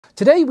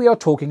Today we are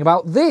talking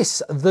about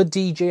the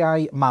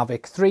DJI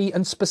Mavic 3,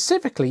 and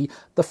specifically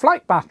the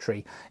flight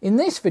battery. In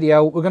this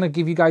video, we're going to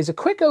give you guys a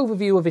quick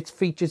overview of its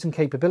features and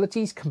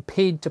capabilities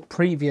compared to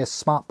previous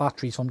smart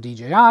batteries from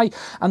DJI,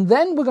 and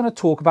then we're going to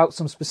talk about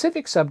some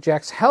specific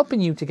subjects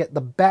helping you to get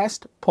the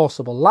best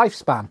possible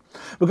lifespan.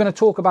 We're going to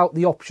talk about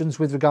the options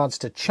with regards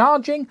to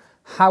charging,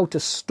 how to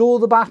store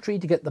the battery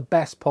to get the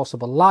best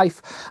possible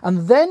life,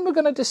 and then we're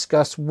going to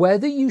discuss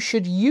whether you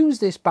should use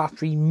this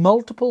battery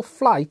multiple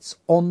flights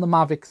on the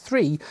Mavic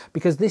 3,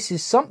 because this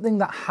is something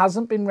that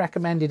hasn't been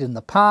recommended in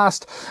the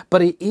past,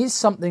 but it is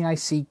something I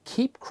see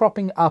keep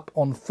cropping up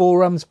on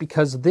forums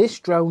because this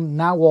drone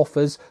now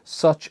offers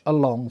such a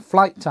long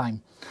flight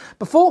time.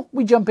 Before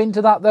we jump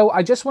into that though,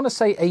 I just want to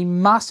say a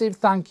massive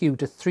thank you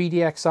to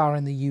 3DXR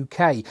in the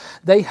UK.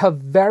 They have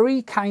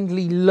very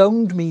kindly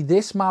loaned me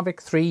this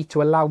Mavic 3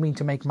 to allow me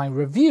to make my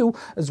review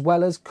as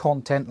well as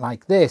content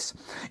like this.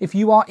 If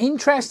you are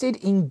interested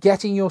in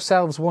getting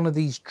yourselves one of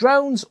these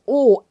drones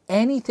or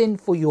anything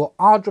for your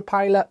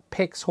Ardra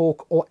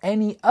Pixhawk or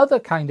any other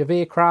kind of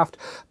aircraft,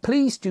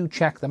 please do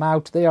check them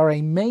out. They are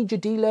a major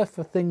dealer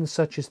for things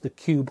such as the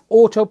Cube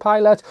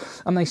Autopilot,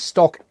 and they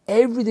stock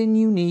everything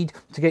you need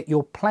to get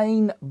your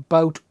plane,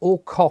 boat or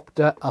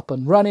copter up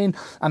and running.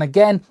 And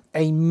again,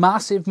 a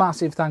massive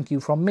thank you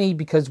from me,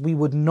 because we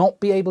would not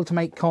be able to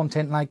make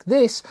content like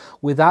this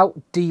without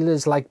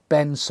dealers like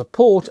Ben's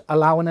support,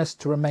 allowing us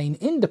to remain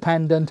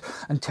independent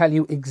and tell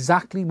you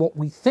exactly what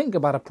we think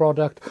about a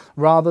product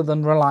rather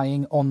than relying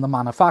on the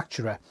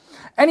manufacturer.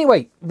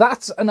 Anyway,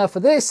 that's enough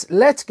of this.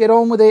 Let's get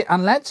on with it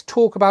and let's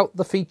talk about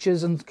the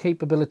features and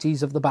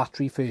capabilities of the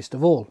battery first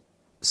of all.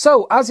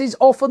 So, as is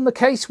often the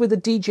case with a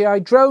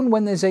DJI drone,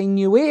 when there's a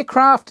new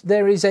aircraft,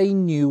 there is a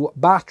new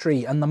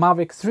battery, and the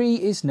Mavic 3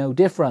 is no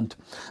different.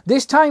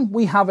 This time,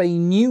 we have a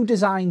new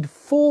designed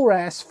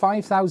 4S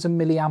 5000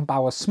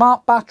 mAh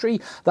smart battery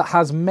that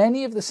has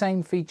many of the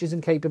same features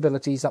and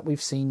capabilities that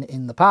we've seen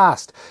in the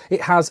past.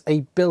 It has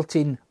a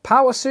built-in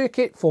power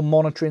circuit for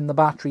monitoring the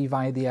battery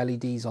via the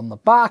LEDs on the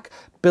back,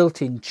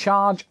 built-in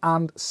charge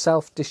and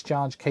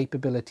self-discharge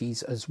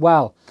capabilities as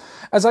well.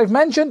 As I've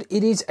mentioned,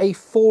 it is a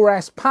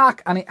 4S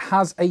pack and it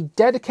has a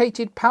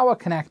dedicated power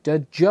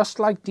connector just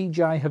like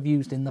DJI have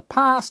used in the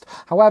past.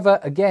 However,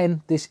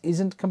 again, this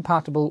isn't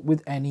compatible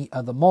with any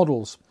other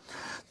models.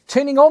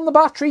 Turning on the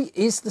battery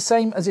is the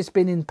same as it's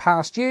been in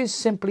past years,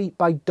 simply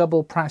by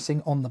double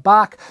pressing on the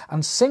back,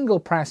 and single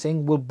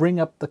pressing will bring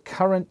up the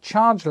current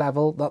charge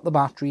level that the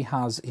battery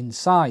has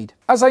inside.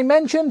 As I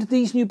mentioned,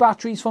 these new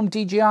batteries from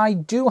DJI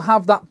do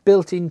have that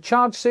built-in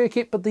charge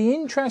circuit, but the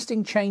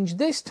interesting change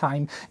this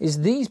time is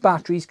these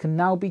batteries can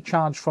now be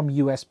charged from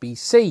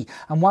USB-C,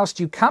 and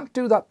whilst you can't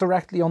do that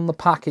directly on the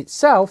pack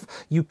itself,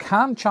 you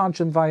can charge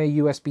them via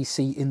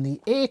USB-C in the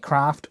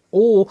aircraft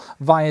or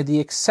via the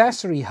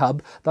accessory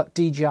hub that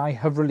DJI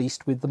have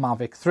released with the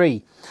Mavic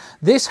 3.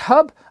 This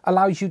hub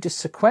allows you to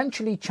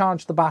sequentially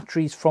charge the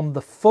batteries from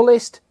the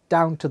fullest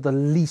down to the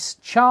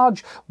least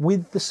charge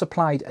with the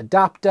supplied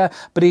adapter,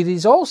 but it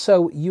is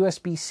also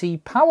USB-C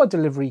power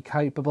delivery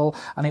capable,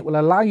 and it will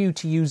allow you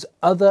to use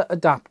other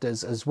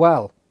adapters as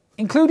well.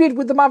 Included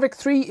with the Mavic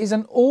 3 is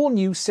an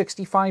all-new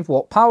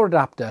 65-watt power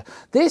adapter.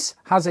 This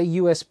has a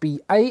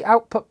USB-A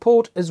output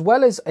port as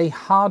well as a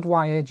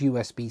hardwired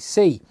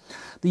USB-C.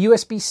 The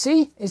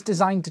USB-C is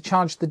designed to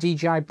charge the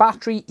DJI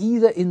battery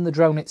either in the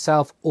drone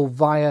itself or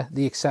via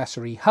the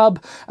accessory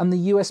hub, and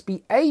the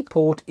USB-A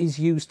port is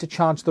used to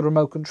charge the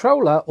remote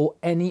controller or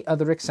any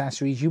other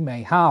accessories you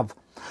may have.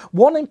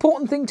 One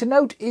important thing to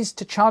note is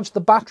to charge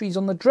the batteries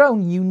on the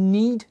drone, you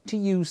need to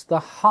use the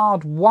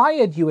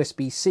hardwired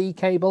USB-C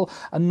cable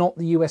and not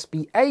the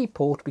USB-A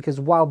port, because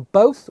while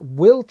both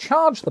will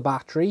charge the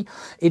battery,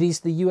 it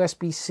is the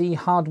USB-C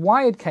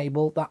hardwired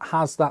cable that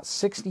has that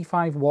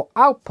 65-watt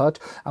output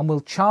and will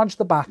charge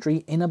the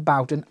battery in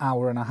about an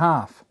hour and a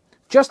half.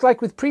 Just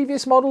like with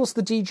previous models,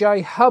 the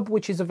DJI Hub,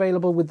 which is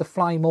available with the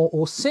Fly More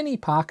or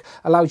Cine pack,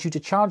 allows you to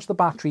charge the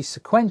batteries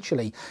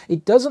sequentially.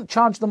 It doesn't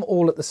charge them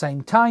all at the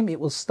same time. It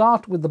will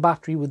start with the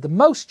battery with the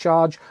most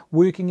charge,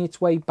 working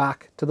its way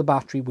back to the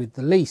battery with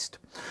the least.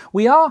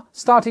 We are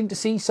starting to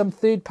see some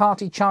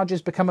third-party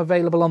chargers become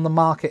available on the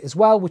market as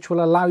well, which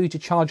will allow you to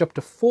charge up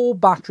to 4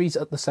 batteries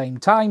at the same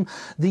time.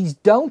 These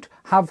don't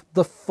have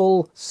the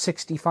full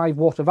 65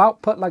 watt of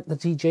output like the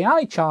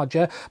DJI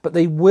charger, but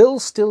they will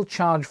still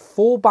charge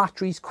 4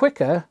 batteries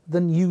quicker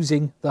than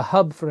using the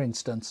hub, for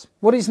instance.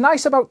 What is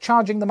nice about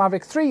charging the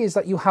Mavic 3 is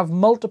that you have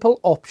multiple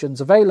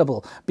options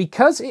available.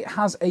 Because it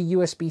has a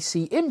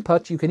USB-C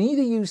input, you can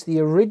either use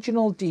the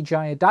original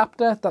DJI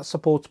adapter that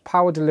supports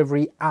power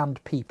delivery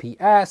and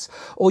PPS,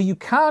 or you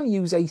can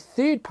use a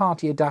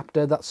third-party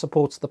adapter that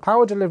supports the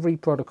power delivery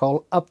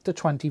protocol up to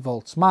 20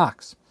 volts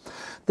max.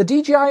 The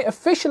DJI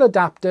official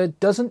adapter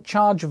doesn't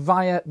charge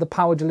via the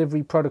power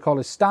delivery protocol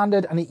as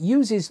standard, and it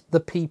uses the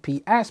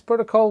PPS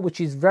protocol, which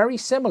is very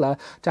similar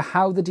to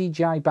how the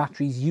DJI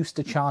batteries used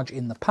to charge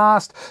in the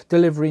past,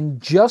 delivering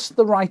just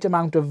the right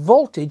amount of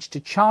voltage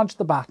to charge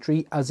the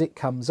battery as it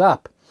comes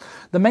up.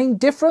 The main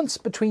difference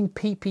between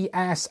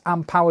PPS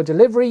and power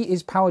delivery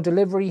is power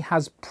delivery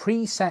has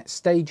preset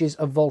stages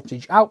of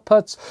voltage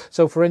outputs.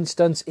 So for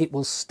instance, it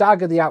will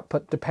stagger the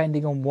output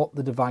depending on what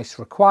the device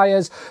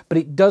requires, but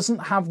it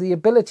doesn't have the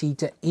ability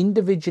to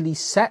individually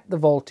set the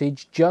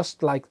voltage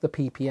just like the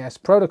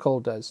PPS protocol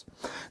does.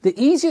 The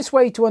easiest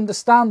way to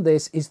understand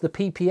this is the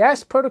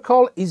PPS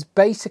protocol is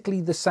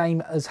basically the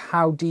same as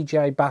how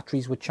DJI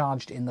batteries were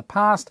charged in the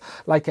past,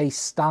 like a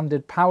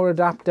standard power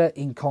adapter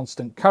in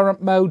constant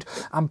current mode,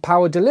 and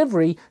power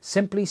delivery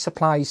simply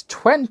supplies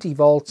 20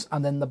 volts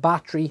and then the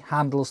battery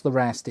handles the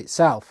rest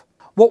itself.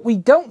 What we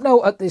don't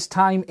know at this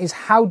time is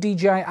how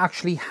DJI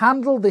actually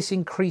handle this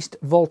increased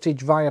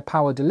voltage via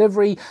power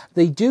delivery.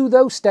 They do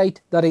though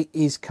state that it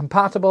is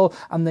compatible,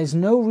 and there's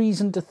no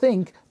reason to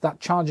think that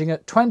charging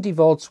at 20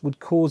 volts would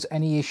cause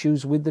any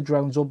issues with the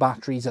drones or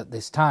batteries at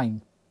this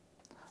time.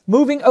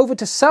 Moving over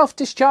to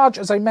self-discharge,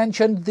 as I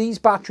mentioned, these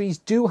batteries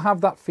do have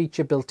that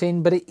feature built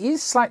in, but it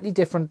is slightly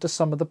different to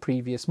some of the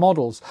previous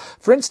models.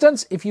 For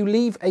instance, if you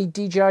leave a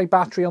DJI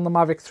battery on the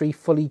Mavic 3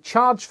 fully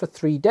charged for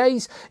 3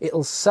 days,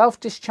 it'll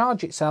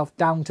self-discharge itself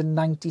down to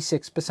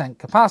 96%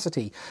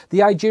 capacity.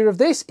 The idea of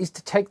this is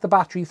to take the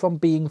battery from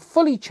being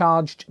fully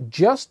charged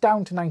just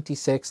down to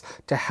 96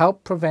 to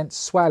help prevent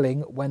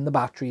swelling when the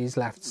battery is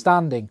left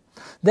standing.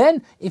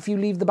 Then, if you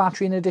leave the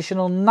battery an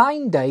additional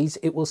 9 days,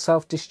 it will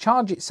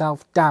self-discharge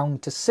itself down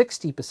to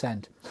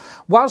 60%.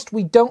 Whilst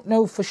we don't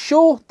know for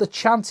sure, the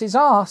chances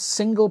are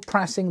single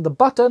pressing the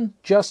button,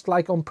 just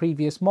like on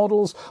previous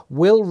models,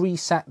 will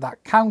reset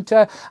that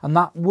counter, and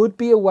that would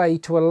be a way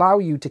to allow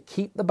you to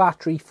keep the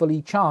battery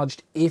fully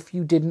charged if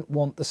you didn't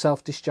want the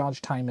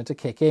self-discharge timer to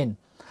kick in.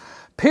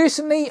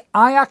 Personally,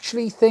 I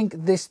actually think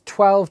this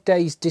 12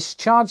 days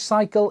discharge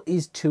cycle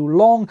is too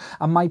long,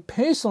 and my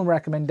personal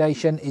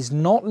recommendation is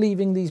not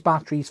leaving these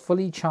batteries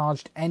fully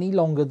charged any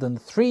longer than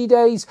 3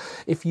 days.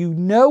 If you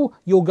know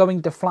you're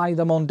going to fly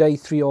them on day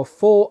 3 or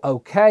 4,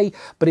 okay,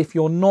 but if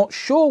you're not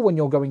sure when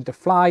you're going to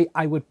fly,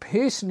 I would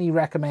personally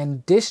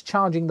recommend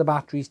discharging the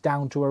batteries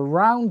down to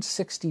around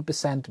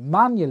 60%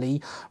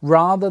 manually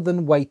rather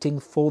than waiting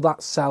for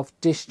that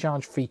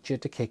self-discharge feature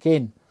to kick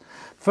in.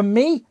 For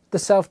me, the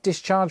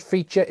self-discharge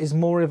feature is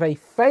more of a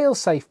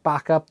fail-safe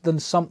backup than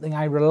something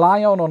I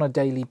rely on a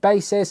daily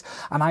basis,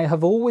 and I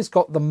have always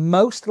got the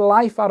most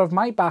life out of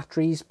my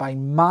batteries by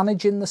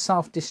managing the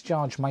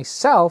self-discharge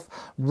myself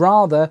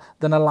rather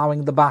than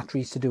allowing the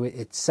batteries to do it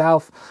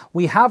itself.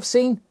 We have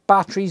seen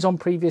batteries on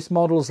previous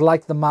models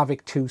like the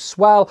Mavic 2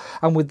 swell,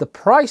 and with the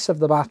price of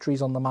the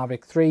batteries on the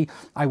Mavic 3,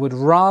 I would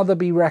rather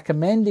be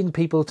recommending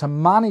people to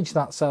manage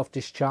that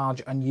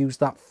self-discharge and use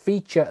that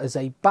feature as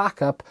a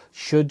backup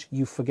should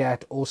you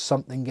forget or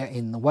something get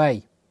in the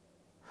way.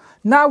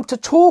 Now, to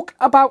talk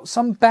about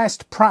some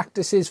best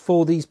practices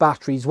for these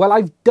batteries, well,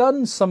 I've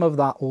done some of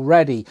that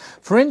already.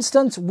 For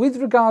instance, with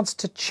regards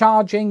to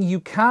charging,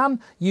 you can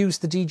use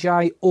the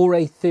DJI or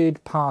a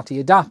third-party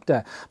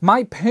adapter.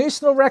 My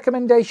personal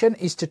recommendation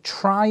is to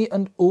try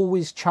and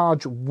always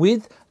charge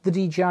with the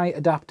DJI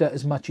adapter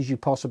as much as you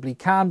possibly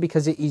can,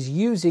 because it is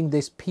using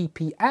this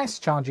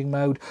PPS charging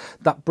mode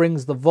that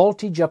brings the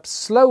voltage up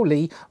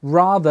slowly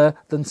rather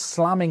than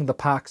slamming the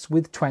packs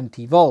with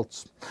 20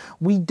 volts.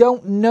 We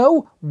don't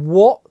know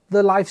what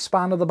the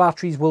lifespan of the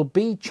batteries will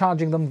be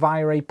charging them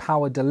via a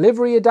power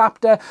delivery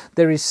adapter.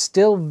 There is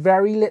still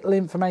very little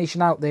information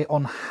out there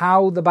on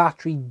how the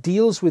battery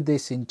deals with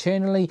this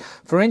internally.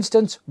 For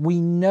instance,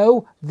 we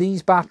know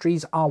these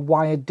batteries are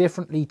wired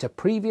differently to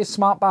previous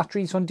smart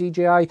batteries on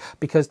DJI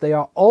because they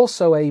are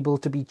also able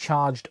to be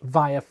charged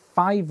via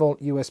 5-volt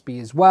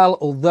USB as well,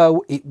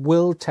 although it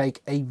will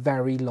take a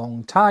very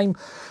long time.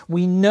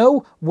 We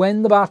know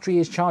when the battery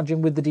is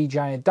charging with the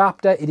DJI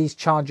adapter, it is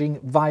charging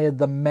via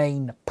the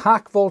main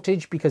pack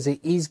voltage because it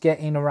is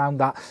getting around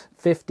that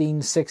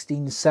 15,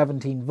 16,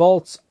 17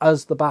 volts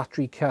as the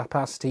battery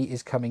capacity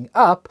is coming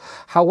up.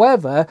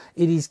 However,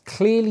 it is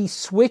clearly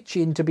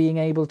switching to being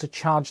able to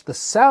charge the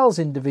cells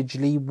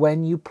individually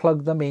when you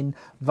plug them in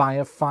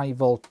via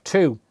 5-volt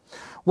too.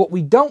 What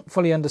we don't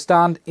fully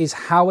understand is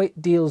how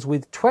it deals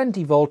with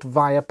 20 volt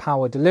via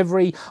power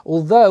delivery,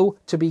 although,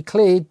 to be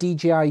clear,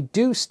 DJI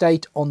do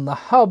state on the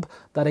hub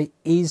that it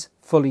is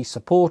fully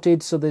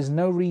supported, so there's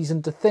no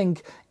reason to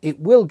think it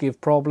will give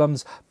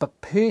problems, but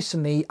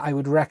personally I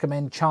would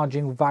recommend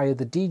charging via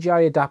the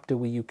DJI adapter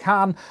where you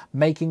can,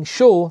 making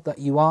sure that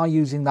you are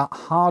using that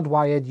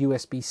hardwired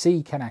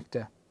USB-C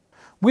connector.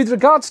 With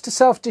regards to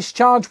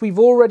self-discharge, we've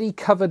already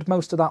covered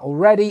most of that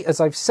already. As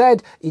I've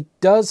said, it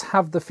does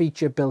have the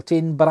feature built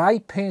in, but I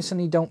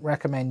personally don't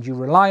recommend you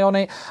rely on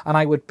it, and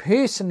I would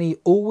personally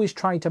always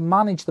try to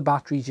manage the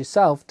batteries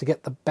yourself to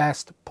get the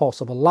best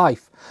possible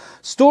life.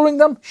 Storing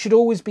them should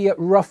always be at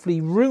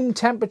roughly room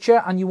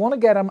temperature, and you want to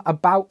get them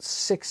about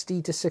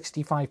 60 to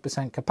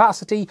 65%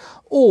 capacity,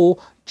 or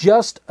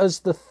just as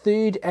the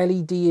third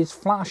LED is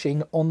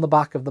flashing on the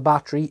back of the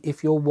battery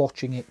if you're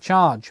watching it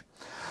charge.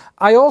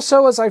 I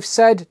also, as I've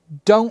said,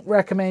 don't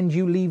recommend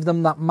you leave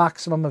them that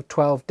maximum of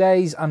 12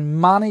 days and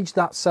manage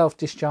that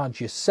self-discharge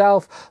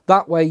yourself.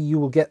 That way you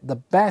will get the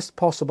best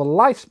possible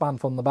lifespan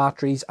from the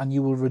batteries and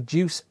you will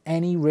reduce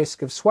any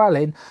risk of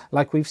swelling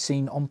like we've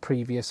seen on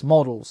previous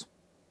models.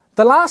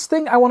 The last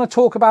thing I want to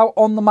talk about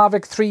on the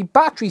Mavic 3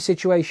 battery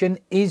situation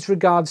is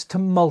regards to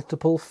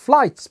multiple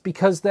flights,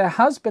 because there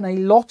has been a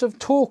lot of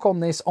talk on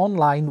this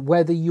online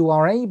whether you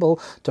are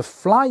able to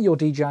fly your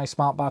DJI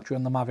Smart Battery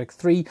on the Mavic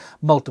 3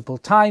 multiple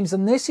times,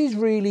 and this is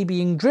really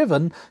being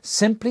driven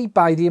simply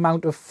by the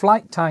amount of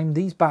flight time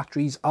these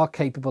batteries are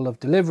capable of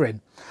delivering.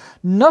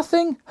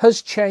 Nothing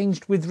has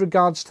changed with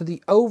regards to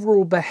the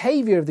overall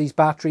behaviour of these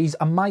batteries,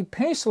 and my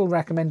personal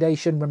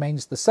recommendation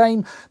remains the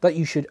same, that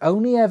you should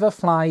only ever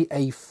fly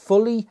a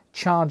fully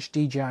charged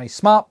DJI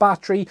Smart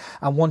Battery,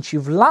 and once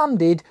you've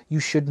landed you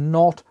should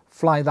not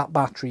fly that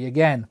battery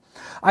again.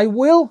 I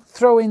will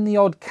throw in the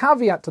odd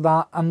caveat to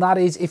that, and that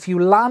is if you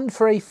land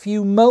for a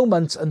few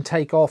moments and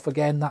take off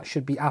again, that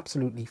should be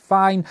absolutely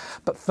fine.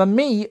 But for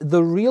me,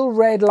 the real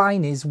red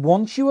line is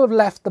once you have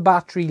left the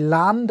battery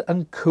land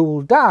and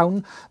cool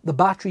down, the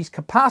battery's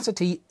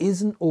capacity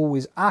isn't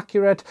always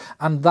accurate,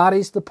 and that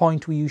is the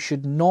point where you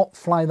should not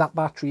fly that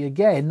battery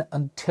again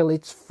until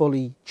it's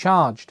fully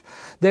charged.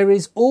 There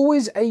is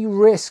always a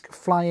risk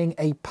flying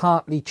a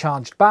partly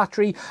charged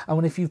battery,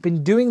 and if you've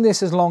been doing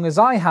this as long as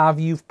I have,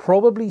 you've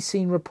probably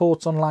seen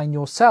reports online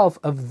yourself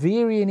of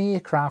varying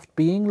aircraft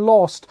being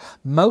lost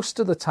most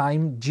of the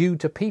time due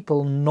to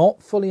people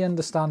not fully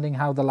understanding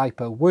how the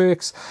LiPo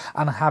works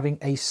and having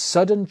a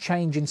sudden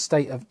change in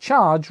state of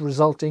charge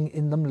resulting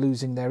in them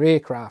losing their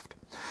aircraft.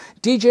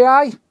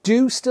 DJI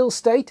do still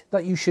state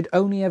that you should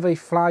only ever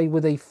fly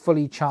with a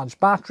fully charged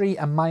battery,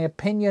 and my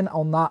opinion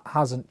on that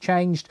hasn't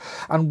changed.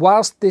 And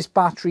whilst this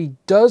battery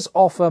does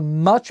offer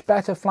much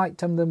better flight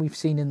time than we've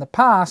seen in the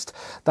past,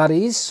 that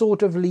is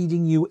sort of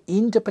leading you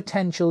into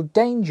potential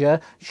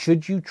danger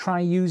should you try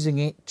using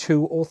it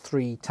 2 or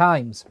 3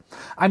 times.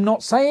 I'm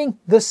not saying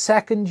the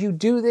second you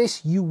do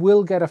this you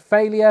will get a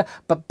failure,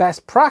 but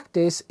best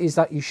practice is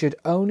that you should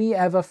only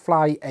ever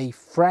fly a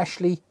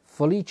freshly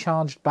fully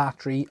charged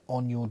battery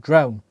on your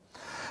drone.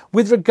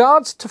 With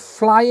regards to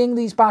flying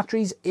these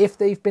batteries, if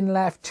they've been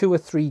left 2 or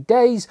 3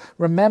 days,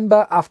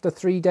 remember after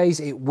 3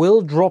 days it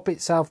will drop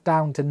itself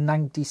down to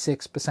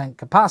 96%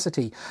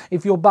 capacity.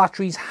 If your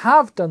batteries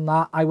have done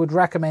that, I would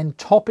recommend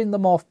topping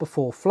them off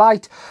before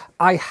flight.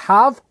 I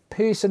have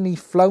personally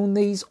flown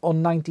these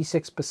on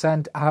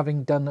 96%,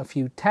 having done a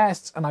few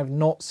tests, and I've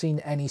not seen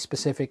any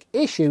specific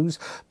issues.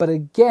 But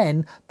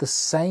again, the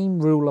same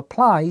rule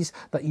applies,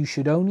 that you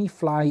should only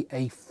fly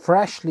a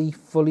freshly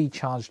fully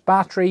charged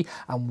battery,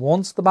 and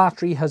once the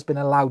battery has been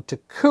allowed to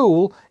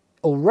cool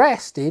or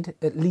rested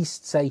at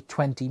least say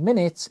 20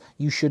 minutes,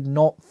 you should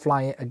not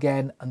fly it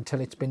again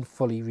until it's been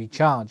fully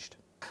recharged.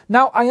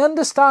 Now, I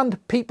understand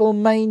people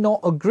may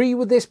not agree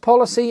with this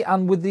policy,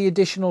 and with the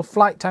additional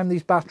flight time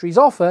these batteries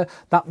offer,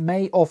 that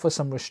may offer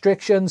some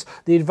restrictions.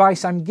 The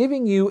advice I'm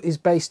giving you is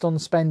based on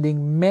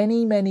spending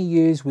many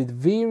years with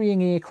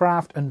varying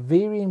aircraft and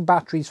varying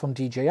batteries from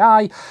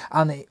DJI,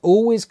 and it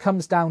always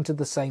comes down to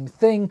the same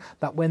thing,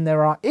 that when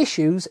there are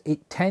issues,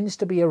 it tends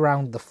to be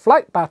around the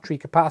flight battery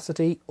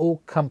capacity or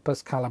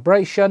compass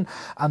calibration,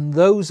 and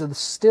those are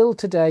still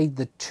today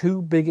the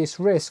 2 biggest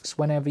risks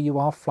whenever you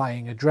are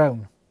flying a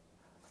drone.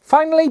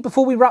 Finally,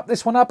 before we wrap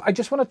this one up, I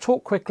just want to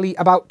talk quickly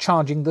about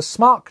charging the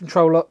smart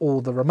controller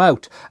or the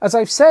remote. As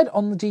I've said,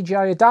 on the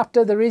DJI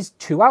adapter there is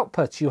 2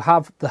 outputs. You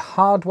have the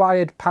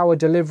hardwired power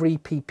delivery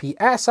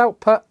PPS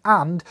output,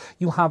 and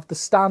you have the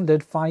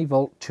standard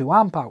 5V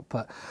 2A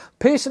output.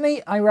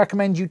 Personally, I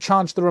recommend you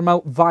charge the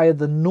remote via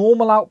the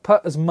normal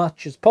output as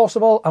much as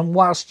possible, and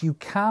whilst you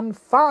can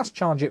fast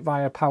charge it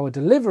via power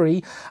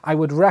delivery, I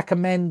would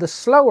recommend the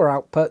slower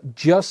output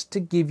just to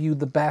give you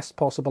the best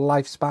possible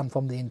lifespan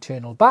from the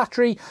internal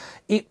battery.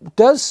 It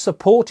does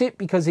support it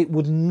because it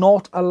would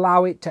not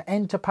allow it to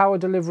enter power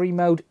delivery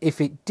mode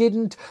if it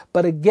didn't,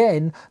 but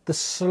again, the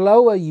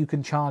slower you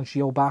can charge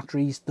your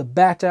batteries, the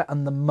better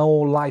and the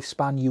more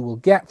lifespan you will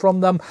get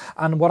from them.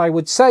 And what I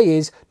would say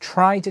is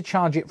try to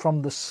charge it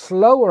from the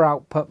slower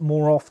output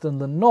more often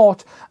than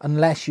not,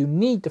 unless you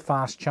need to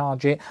fast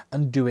charge it,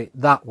 and do it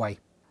that way.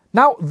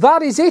 Now,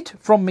 that is it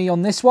from me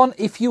on this one.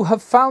 If you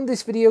have found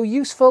this video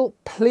useful,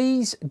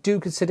 please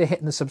do consider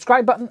hitting the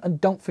subscribe button, and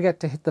don't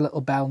forget to hit the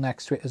little bell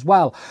next to it as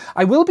well.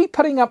 I will be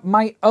putting up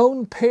my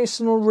own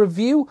personal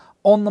review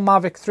on the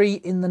Mavic 3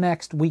 in the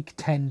next week,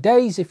 10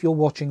 days, if you're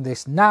watching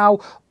this now,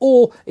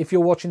 or if you're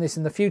watching this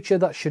in the future,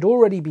 that should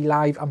already be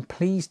live, and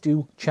please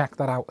do check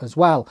that out as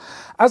well.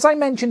 As I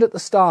mentioned at the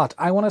start,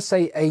 I want to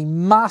say a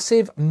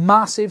massive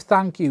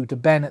thank you to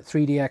Ben at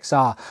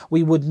 3DXR.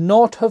 We would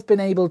not have been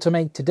able to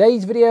make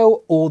today's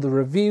video or the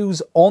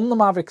reviews on the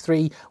Mavic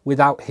 3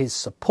 without his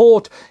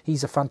support.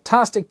 He's a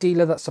fantastic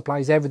dealer that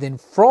supplies everything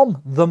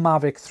from the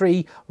Mavic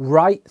 3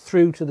 right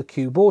through to the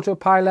Cube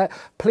Autopilot.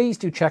 Please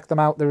do check them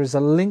out. There is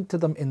a link to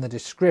them in the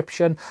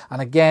description.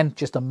 And again,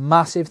 just a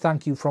massive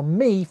thank you from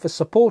me for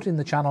supporting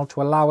the channel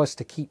to allow us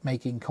to keep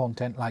making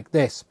content like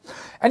this.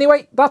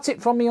 Anyway, that's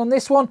it from me on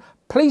this one.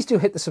 Please do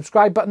hit the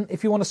subscribe button.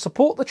 If you want to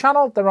support the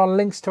channel, there are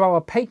links to our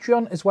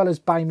Patreon as well as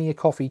Buy Me a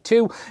Coffee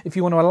too. If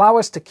you want to allow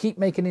us to keep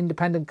making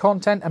independent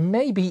content and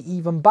maybe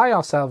even buy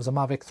ourselves a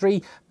Mavic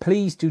 3,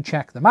 please do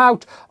check them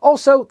out.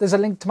 Also, there's a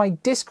link to my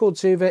Discord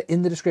server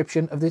in the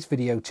description of this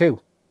video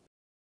too.